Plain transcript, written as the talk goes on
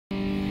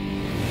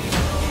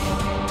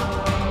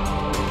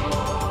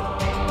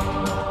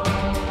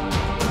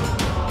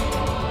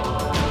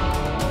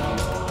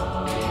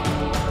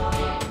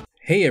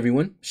Hey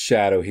everyone,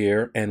 Shaedow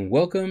here, and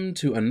welcome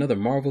to another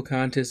Marvel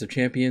Contest of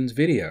Champions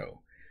video.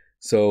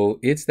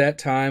 So it's that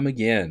time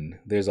again.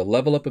 There's a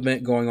level up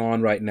event going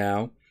on right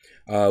now.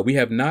 We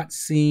have not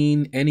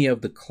seen any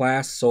of the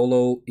class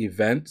solo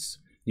events,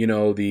 you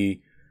know, the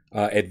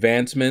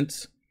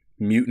advancements,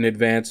 mutant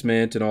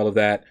advancement and all of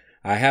that.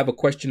 I have a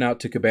question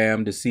out to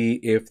Kabam to see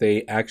if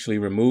they actually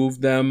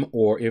removed them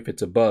or if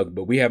it's a bug,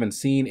 but we haven't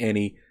seen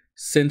any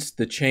since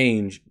the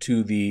change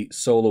to the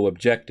solo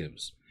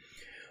objectives.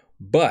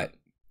 But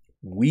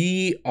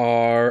we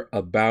are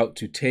about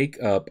to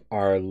take up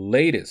our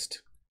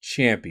latest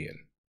champion.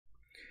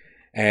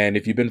 And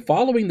if you've been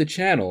following the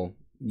channel,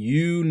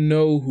 you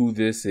know who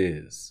this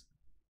is.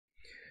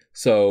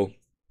 So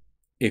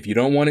if you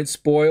don't want it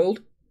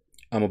spoiled,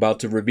 I'm about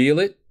to reveal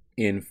it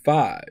in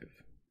 5,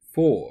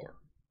 4,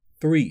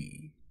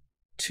 3,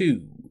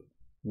 2,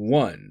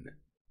 1.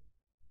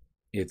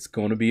 It's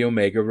going to be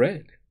Omega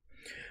Red.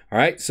 All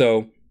right,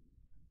 so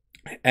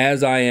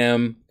as I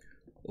am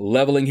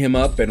leveling him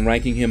up and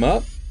ranking him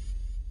up,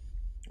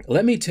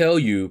 let me tell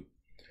you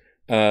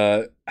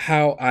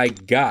how I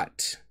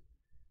got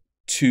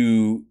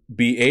to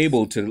be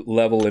able to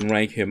level and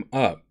rank him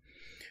up.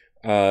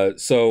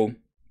 So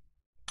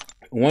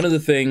one of the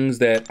things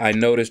that I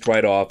noticed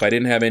right off, I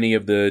didn't have any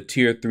of the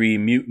tier 3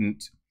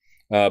 mutant,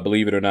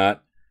 believe it or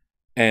not.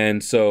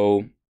 And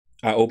so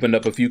I opened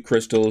up a few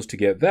crystals to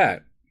get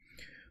that.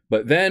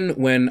 But then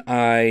when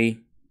I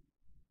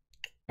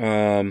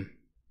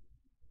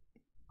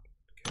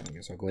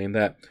guess I'll claim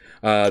that.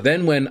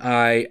 Then when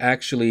I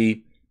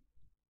actually,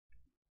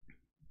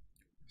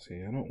 see,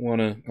 I don't want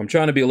to, I'm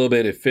trying to be a little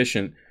bit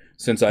efficient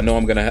since I know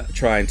I'm going to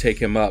try and take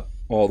him up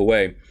all the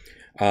way.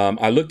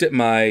 I looked at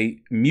my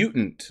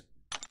mutant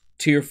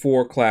tier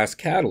 4 class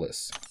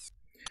catalyst,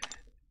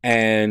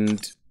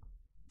 and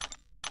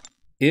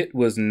it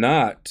was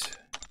not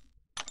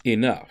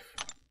enough.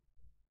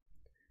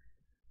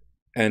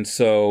 And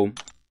so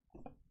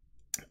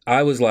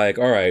I was like,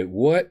 all right,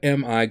 what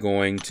am I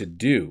going to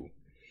do?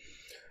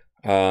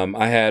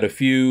 I had a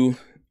few,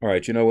 all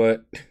right, you know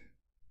what?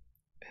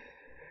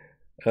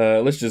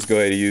 Let's just go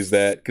ahead and use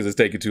that because it's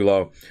taking too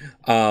long.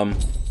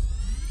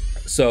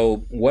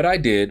 So what I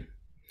did,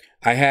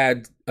 I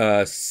had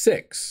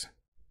 6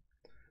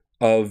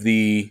 of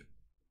the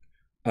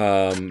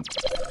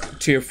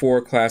tier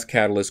 4 class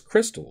catalyst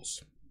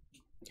crystals.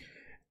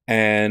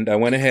 And I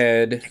went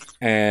ahead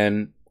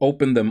and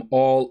opened them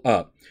all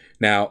up.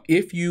 Now,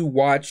 if you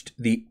watched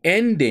the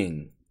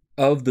ending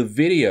of the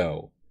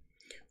video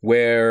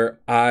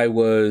where I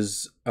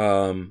was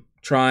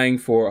trying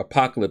for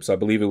Apocalypse, I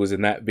believe it was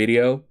in that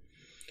video,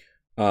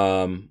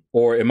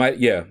 or it might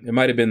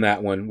have been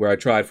that one where I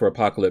tried for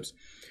Apocalypse.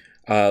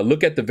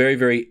 Look at the very,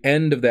 very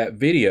end of that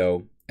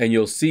video, and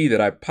you'll see that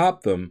I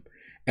popped them,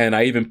 and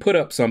I even put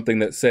up something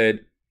that said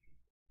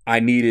I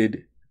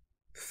needed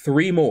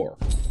 3 more.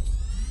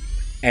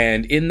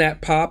 And in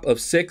that pop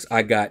of 6,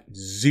 I got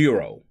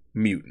 0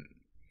 mutant.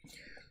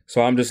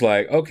 So I'm just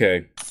like,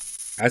 okay,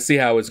 I see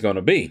how it's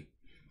gonna be.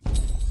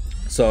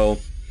 So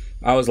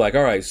I was like,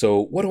 all right,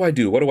 so what do I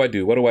do? What do I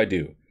do? What do I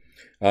do?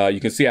 You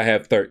can see I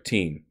have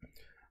 13.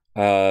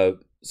 So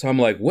I'm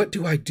like, what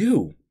do I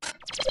do?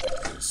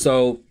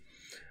 So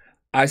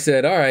I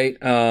said, all right,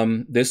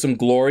 there's some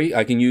glory.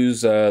 I can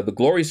use the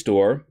glory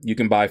store. You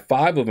can buy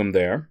 5 of them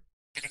there.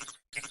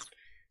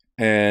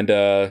 And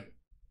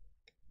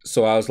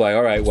so I was like,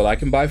 all right, well, I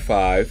can buy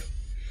 5.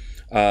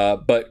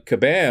 But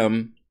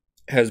Kabam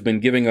has been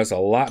giving us a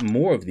lot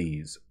more of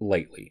these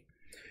lately.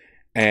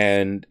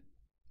 And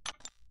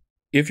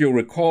if you'll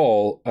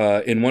recall,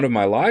 in one of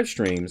my live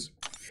streams,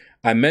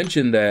 I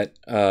mentioned that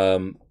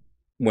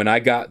when I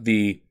got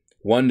the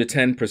 1 to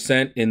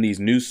 10% in these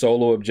new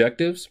solo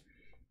objectives,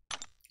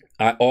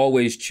 I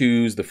always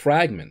choose the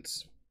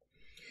fragments.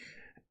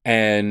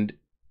 And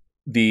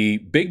the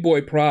big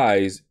boy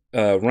prize,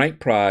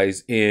 rank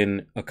prize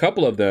in a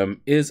couple of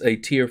them is a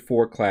tier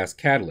 4 class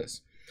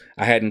catalyst.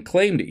 I hadn't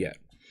claimed it yet.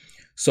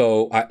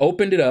 So I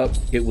opened it up,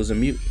 it was a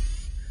mutant.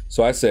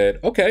 So I said,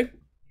 okay,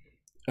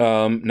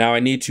 now I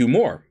need 2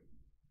 more.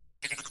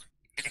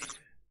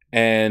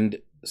 And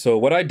so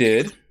what I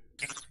did,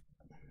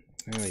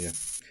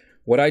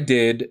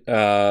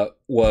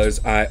 was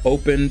I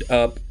opened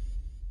up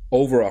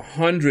over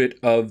 100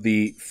 of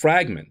the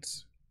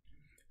fragments.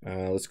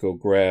 Let's go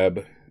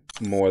grab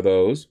more of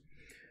those.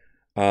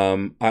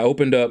 I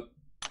opened up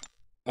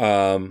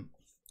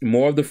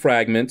more of the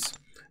fragments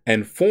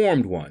and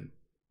formed one.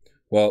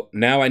 Well,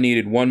 now I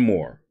needed 1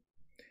 more.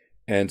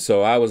 And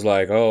so I was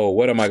like, oh,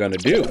 what am I going to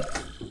do?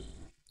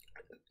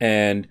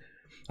 And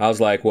I was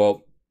like,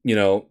 well, you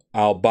know,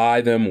 I'll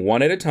buy them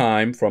 1 at a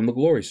time from the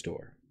glory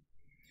store.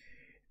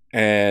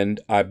 And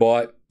I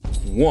bought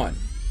 1,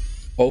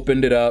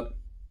 opened it up,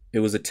 it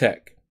was a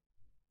tech.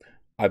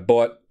 I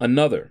bought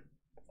another,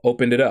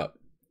 opened it up,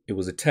 it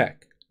was a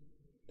tech.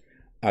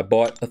 I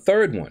bought a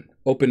 3rd one,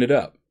 opened it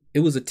up,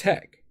 it was a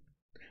tech.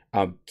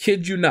 I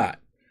kid you not.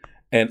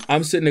 And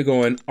I'm sitting there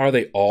going, are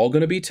they all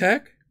going to be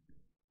tech?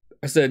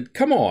 I said,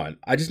 come on,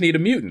 I just need a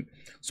mutant.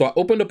 So I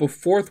opened up a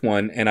 4th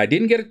one and I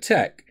didn't get a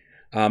tech,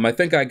 I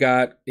think I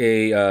got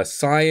a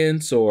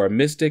Science or a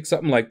Mystic,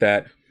 something like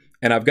that.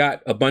 And I've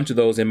got a bunch of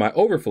those in my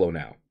overflow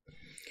now.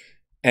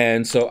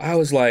 And so I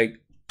was like,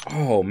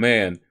 oh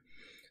man,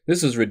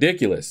 this is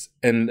ridiculous.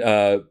 And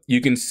you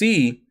can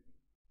see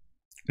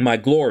my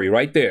glory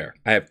right there.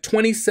 I have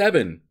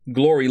 27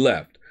 glory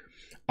left.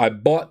 I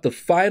bought the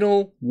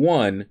final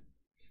one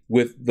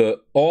with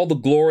all the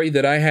glory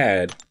that I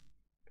had,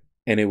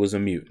 and it was a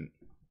mutant.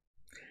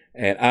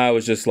 And I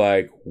was just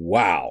like,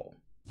 wow,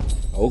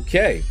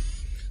 okay.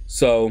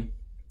 So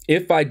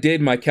if I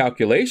did my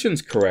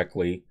calculations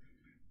correctly,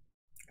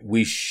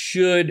 we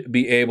should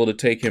be able to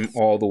take him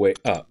all the way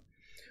up.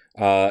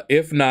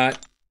 If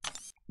not,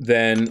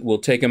 then we'll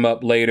take him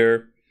up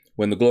later.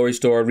 When the glory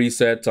store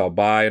resets, I'll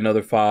buy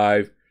another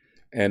 5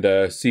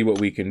 and see what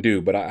we can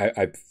do. But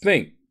I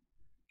think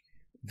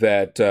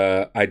that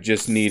I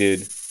just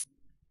needed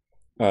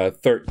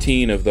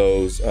 13 of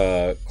those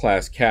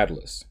class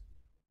catalysts.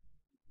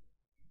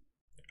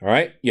 All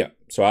right, yeah,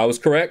 so I was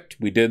correct.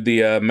 We did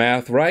the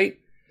math right.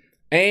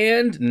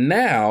 And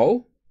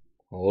now,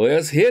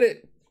 let's hit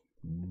it.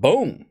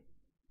 Boom.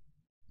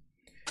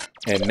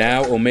 And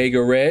now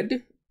Omega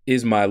Red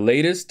is my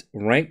latest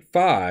rank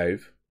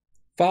 5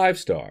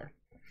 5-star.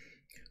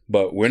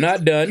 But we're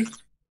not done,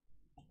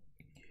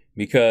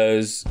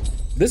 because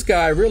this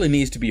guy really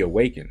needs to be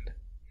awakened.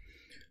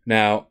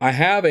 Now, I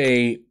have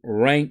a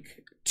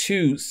rank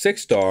 2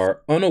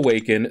 6-star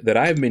unawakened that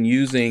I've been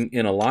using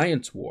in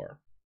Alliance War.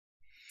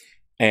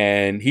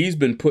 And he's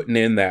been putting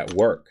in that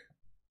work.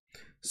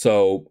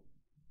 So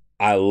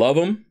I love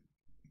him.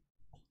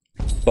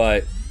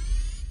 But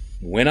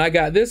when I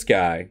got this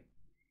guy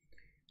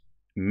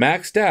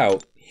maxed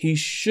out, he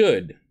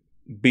should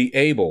be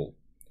able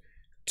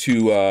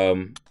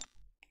to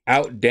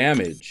out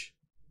damage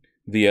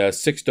the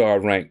 6-star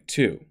rank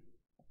 2.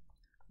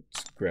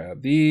 Let's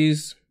grab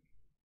these.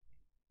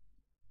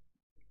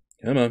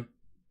 Come on.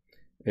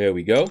 There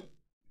we go.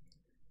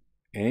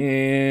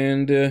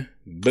 And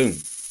boom.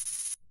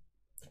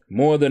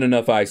 More than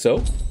enough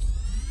ISO.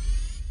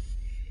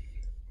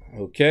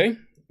 Okay.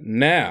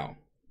 Now,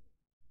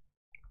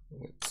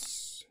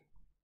 let's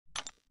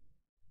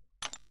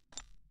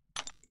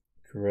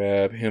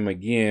grab him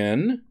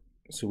again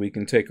so we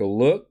can take a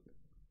look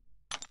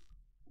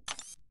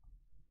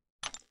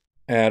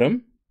at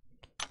him.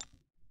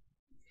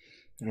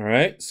 All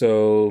right,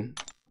 so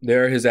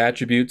there are his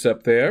attributes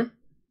up there.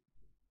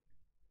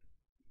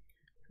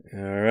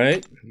 All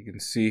right, you can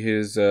see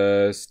his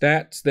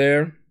stats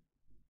there.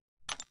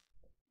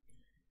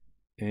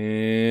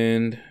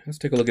 And let's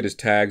take a look at his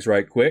tags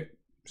right quick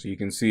so you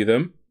can see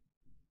them.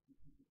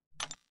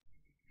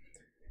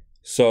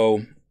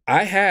 So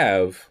I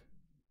have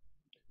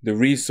the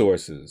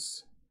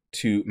resources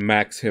to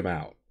max him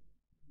out.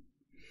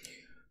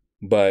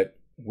 But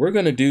we're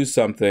going to do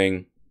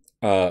something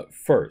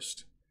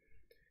first.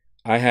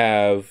 I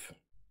have,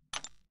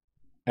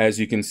 as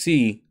you can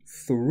see,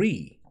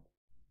 3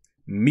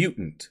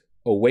 mutant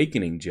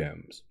awakening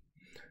gems.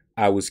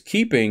 I was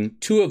keeping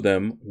 2 of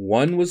them.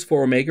 One was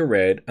for Omega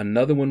Red,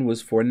 another one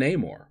was for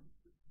Namor.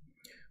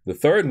 The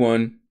third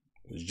one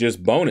was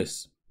just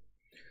bonus.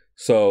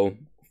 So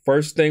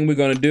first thing we're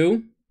going to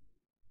do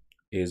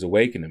is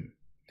awaken him.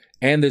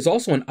 And there's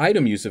also an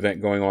item use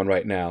event going on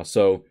right now.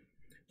 So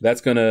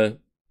that's going to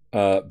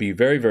be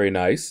very, very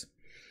nice.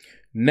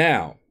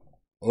 Now,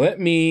 let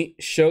me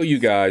show you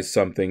guys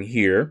something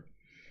here.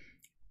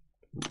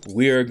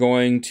 We are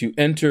going to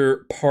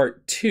enter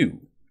part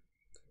 2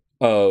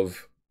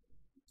 of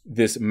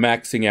this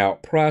maxing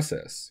out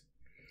process.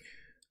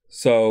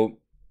 So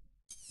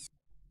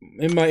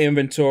in my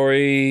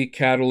inventory,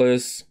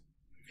 catalysts,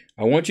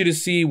 I want you to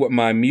see what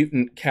my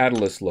mutant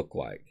catalysts look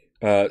like.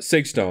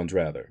 Sig stones,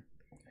 rather.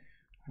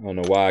 I don't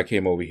know why I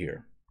came over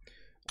here.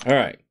 All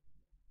right.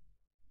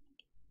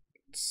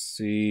 Let's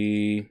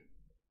see.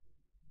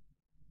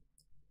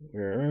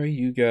 Where are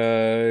you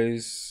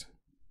guys?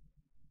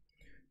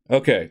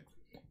 Okay.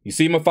 You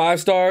see my 5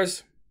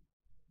 stars?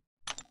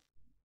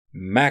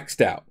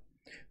 Maxed out.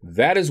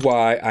 That is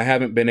why I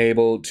haven't been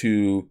able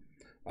to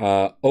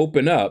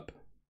open up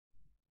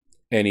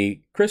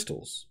any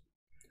crystals,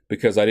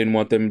 because I didn't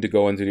want them to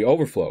go into the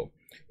overflow.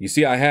 You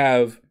see, I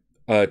have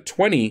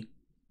 20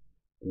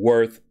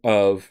 worth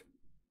of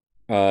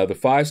the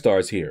 5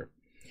 stars here.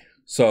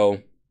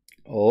 So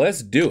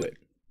let's do it.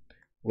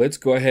 Let's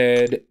go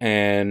ahead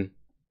and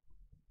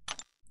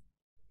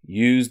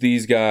use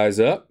these guys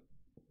up.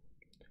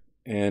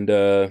 And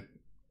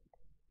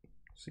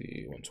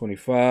see,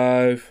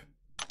 125.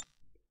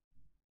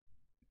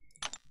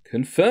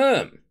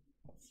 Confirm.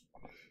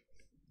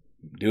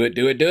 Do it,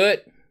 do it, do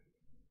it.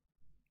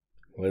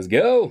 Let's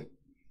go.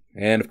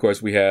 And of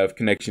course, we have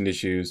connection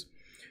issues.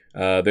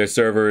 Their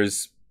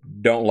servers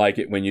don't like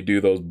it when you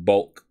do those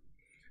bulk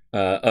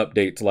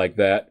updates like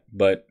that,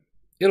 but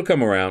it'll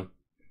come around.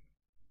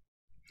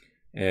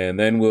 And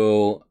then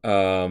we'll,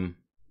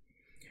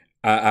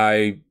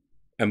 I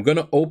am going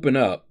to open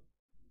up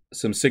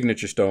some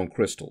signature stone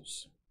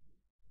crystals.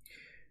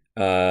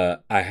 I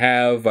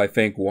have, I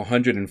think,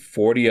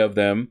 140 of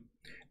them,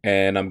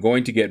 And I'm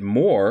going to get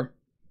more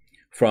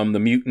from the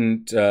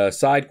mutant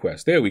side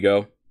quest. There we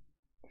go.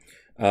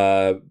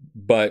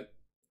 But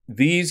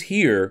these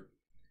here,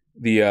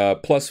 the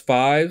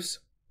 +5s,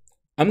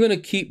 I'm going to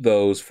keep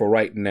those for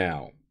right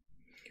now.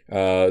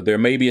 There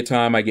may be a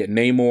time I get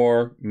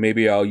Namor,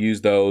 maybe I'll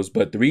use those.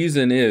 But the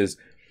reason is,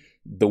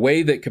 the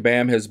way that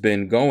Kabam has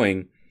been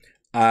going,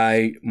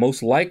 I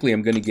most likely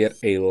am going to get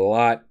a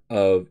lot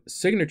of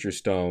signature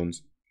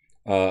stones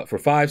for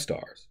 5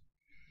 stars.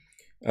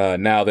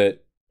 Now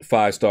that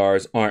 5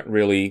 stars aren't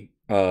really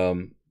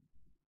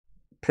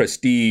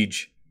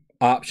prestige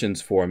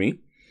options for me.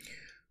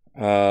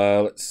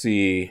 Let's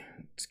see.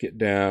 Let's get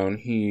down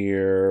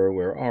here.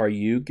 Where are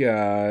you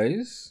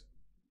guys?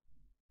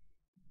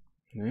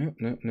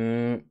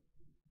 No.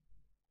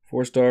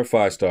 4 star,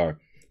 5 star.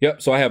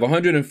 Yep, so I have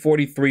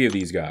 143 of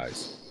these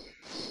guys.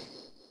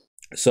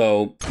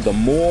 So the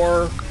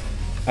more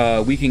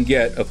we can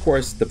get, of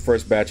course, the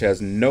first batch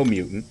has no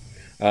mutant.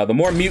 The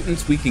more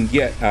mutants we can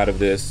get out of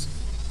this,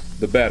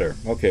 the better.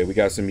 Okay, we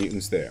got some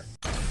mutants there.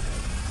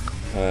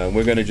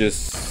 We're gonna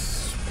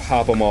just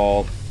pop them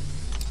all.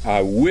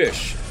 I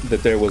wish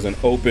that there was an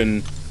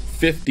open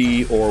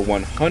 50 or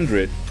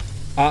 100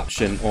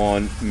 option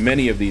on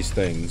many of these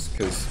things,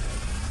 because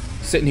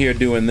sitting here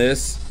doing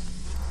this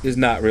is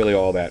not really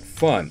all that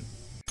fun.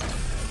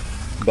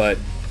 But,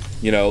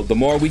 you know, the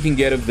more we can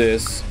get of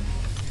this,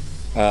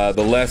 the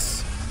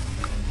less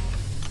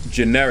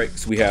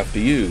generics we have to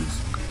use.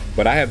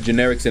 But I have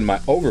generics in my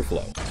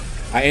overflow.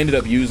 I ended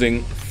up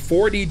using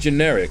 40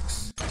 generics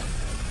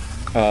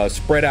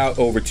spread out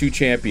over 2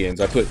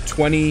 champions. I put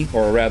 20,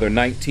 or rather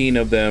 19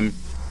 of them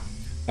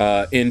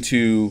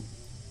into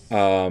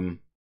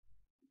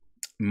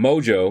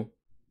Mojo,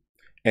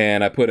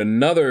 and I put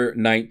another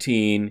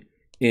 19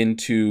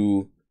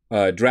 into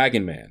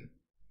Dragon Man.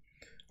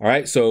 All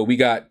right, so we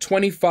got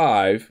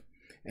 25,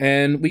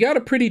 and we got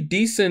a pretty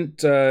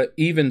decent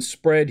even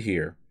spread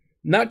here.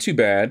 Not too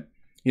bad.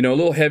 You know, a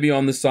little heavy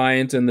on the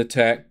science and the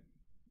tech,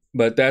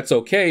 but that's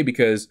okay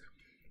because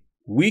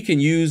we can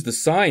use the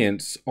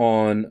science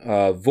on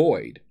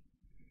Void.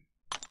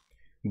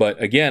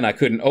 But again, I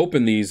couldn't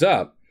open these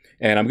up,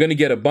 and I'm going to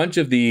get a bunch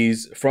of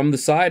these from the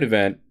side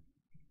event.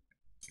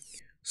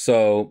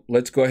 So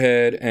let's go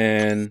ahead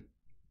and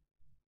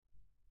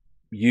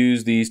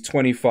use these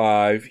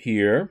 25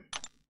 here.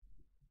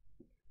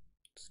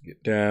 Let's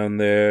get down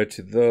there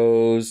to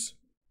those.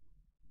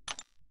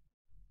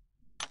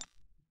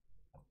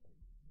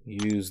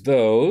 Use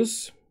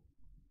those.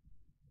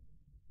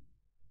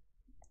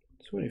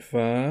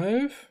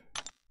 25.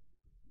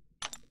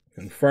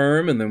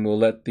 Confirm, and then we'll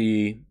let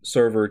the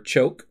server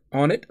choke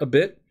on it a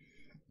bit.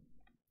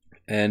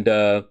 And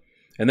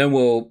then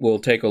we'll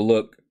take a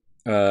look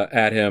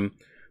at him.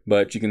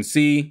 But you can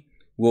see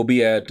we'll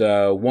be at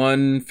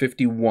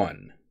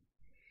 151.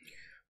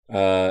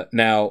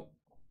 Now,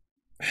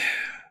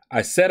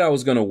 I said I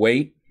was going to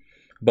wait,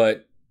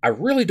 but I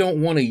really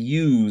don't want to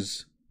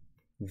use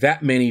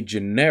that many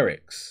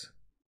generics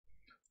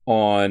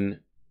on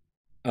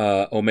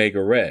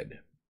Omega Red.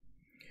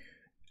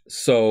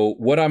 So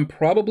what I'm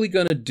probably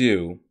going to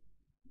do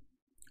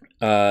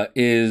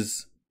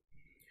is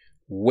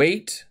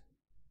wait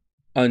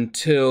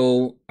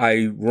until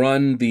I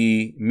run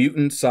the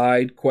mutant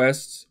side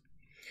quests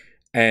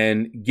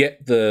and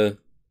get the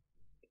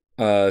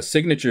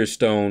signature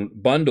stone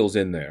bundles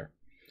in there,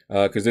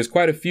 because there's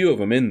quite a few of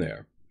them in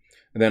there.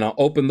 And then I'll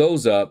open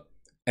those up,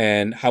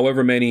 and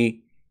however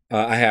many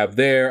I have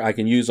there, I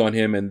can use on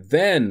him, and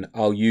then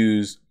I'll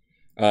use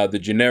the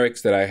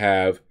generics that I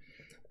have.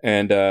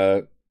 And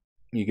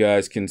you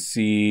guys can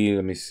see,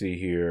 let me see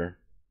here.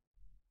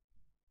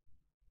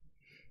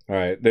 All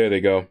right, there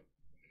they go.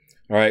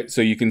 All right,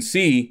 so you can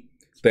see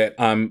that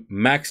I'm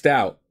maxed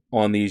out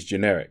on these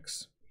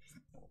generics.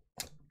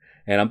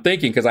 And I'm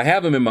thinking, because I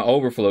have them in my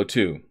overflow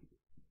too,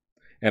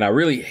 and I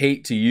really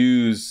hate to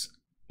use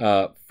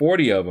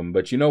 40 of them,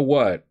 but you know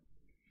what?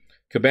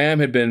 Kabam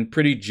had been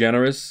pretty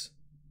generous.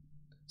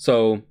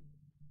 So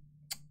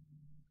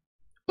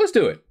let's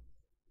do it.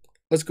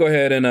 Let's go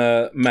ahead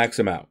and max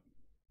him out.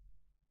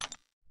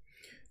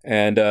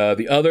 And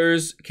the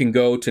others can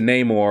go to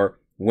Namor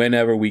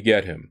whenever we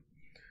get him.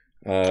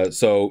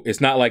 So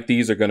it's not like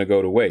these are going to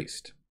go to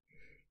waste.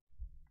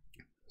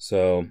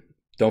 So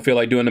don't feel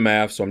like doing the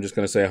math, so I'm just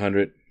going to say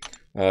 100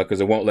 because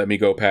it won't let me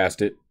go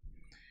past it.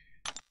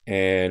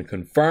 And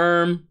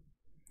confirm.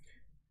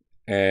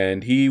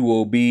 And he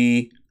will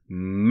be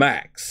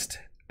maxed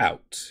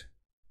out.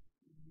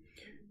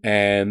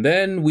 And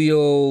then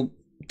we'll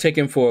take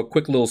him for a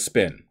quick little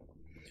spin.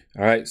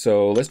 All right,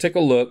 so let's take a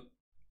look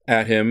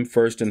at him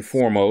first and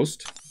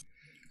foremost,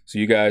 so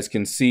you guys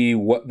can see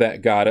what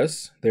that got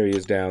us. There he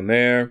is down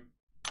there.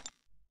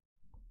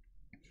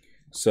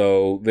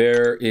 So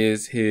there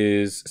is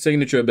his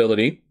signature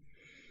ability.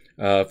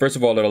 First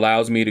of all, it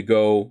allows me to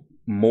go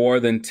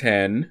more than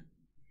 10.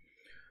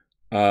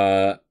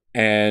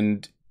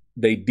 And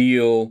they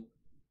deal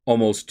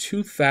almost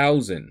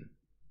 2,000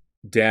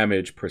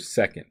 damage per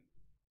second.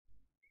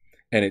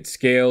 And it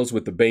scales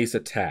with the base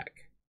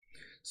attack.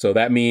 So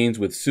that means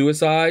with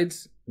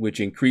suicides, which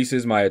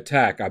increases my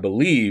attack, I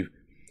believe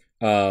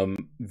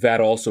that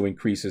also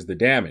increases the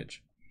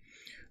damage.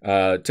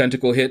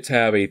 Tentacle hits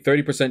have a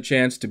 30%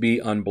 chance to be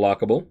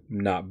unblockable.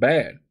 Not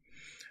bad.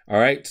 All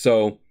right,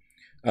 so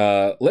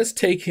let's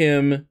take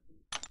him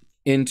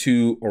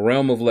into a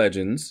Realm of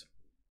Legends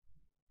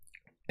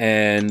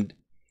and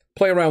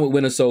play around with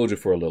Winter Soldier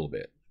for a little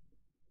bit.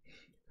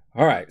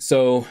 All right,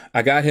 so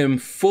I got him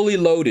fully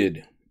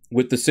loaded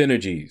with the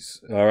synergies.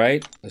 All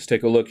right, let's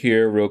take a look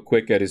here real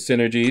quick at his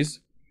synergies.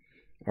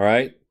 All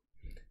right,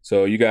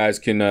 so you guys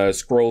can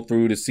scroll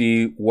through to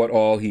see what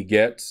all he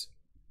gets.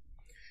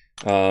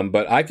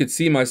 But I could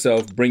see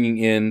myself bringing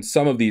in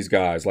some of these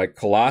guys like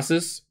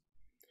Colossus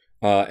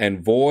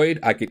and Void.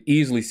 I could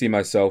easily see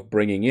myself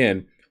bringing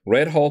in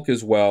Red Hulk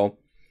as well.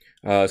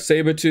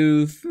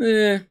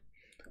 Sabretooth,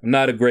 I'm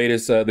not the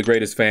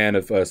greatest fan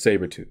of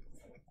Sabretooth.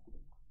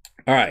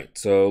 All right,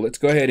 so let's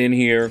go ahead in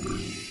here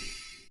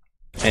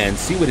and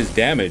see what his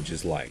damage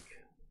is like.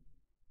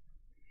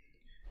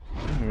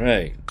 All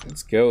right,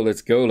 let's go,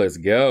 let's go, let's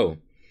go.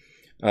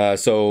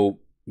 So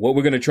what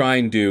we're gonna try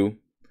and do,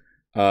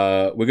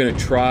 we're gonna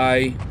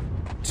try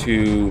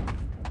to,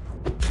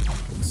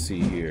 let's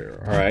see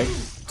here. All right,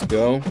 let's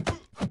go.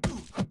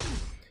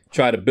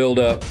 Try to build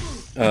up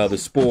the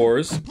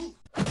spores.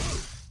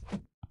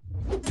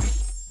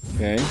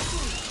 Okay.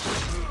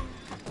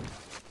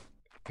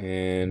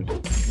 And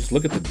just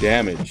look at the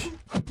damage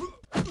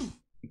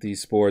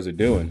these spores are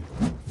doing.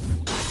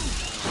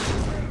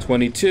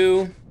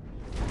 22.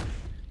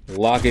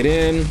 Lock it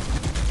in.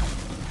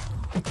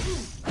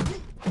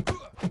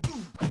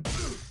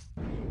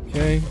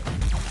 Okay.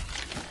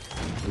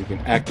 We can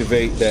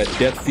activate that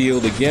death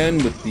field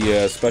again with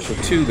the special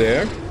 2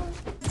 there.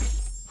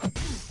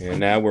 And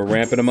now we're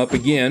ramping them up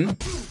again.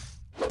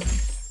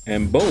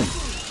 And boom.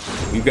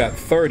 We've got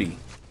 30.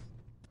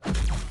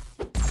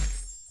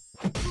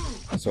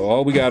 So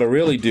all we gotta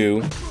really do,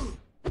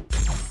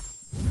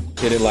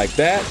 hit it like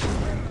that,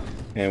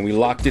 and we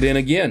locked it in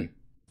again.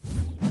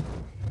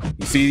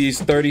 You see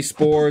these 30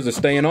 spores are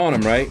staying on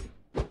him, right?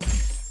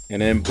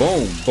 And then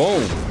boom,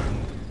 boom.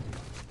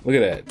 Look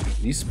at that.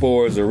 These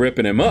spores are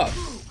ripping him up.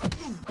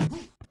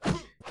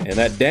 And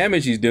that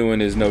damage he's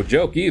doing is no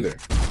joke either.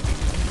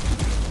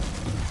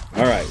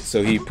 All right,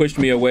 so he pushed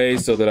me away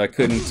so that I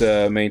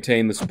couldn't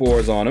maintain the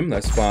spores on him.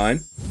 That's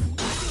fine.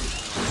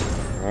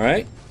 All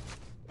right.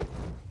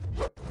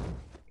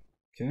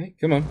 Okay,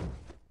 come on.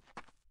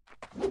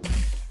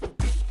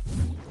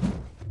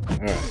 All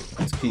right,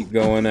 let's keep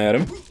going at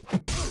him.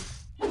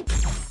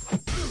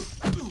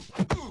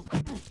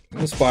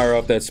 Let's fire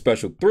off that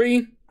special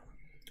 3.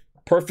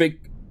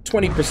 Perfect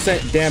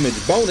 20%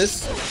 damage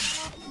bonus.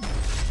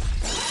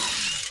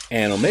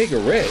 And Omega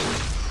Red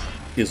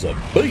is a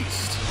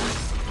beast.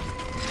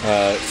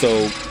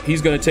 So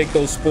he's gonna take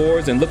those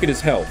spores and look at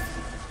his health.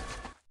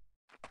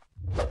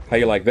 How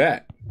you like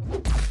that?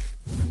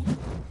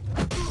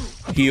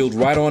 Healed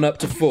right on up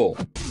to full.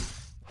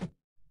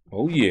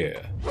 Oh yeah.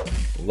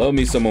 Love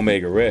me some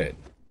Omega Red.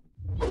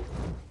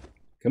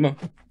 Come on.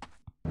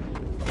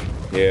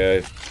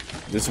 Yeah,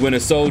 this Winter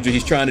Soldier,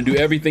 he's trying to do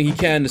everything he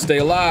can to stay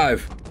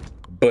alive,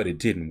 but it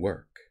didn't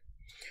work.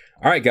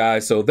 All right,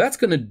 guys, so that's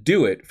gonna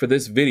do it for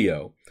this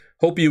video.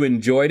 Hope you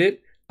enjoyed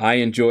it. I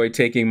enjoyed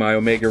taking my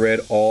Omega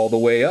Red all the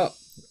way up.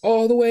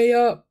 All the way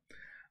up.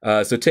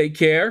 So take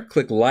care,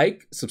 click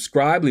like,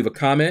 subscribe, leave a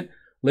comment.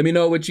 Let me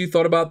know what you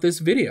thought about this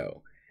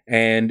video.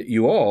 And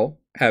you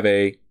all have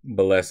a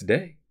blessed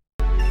day.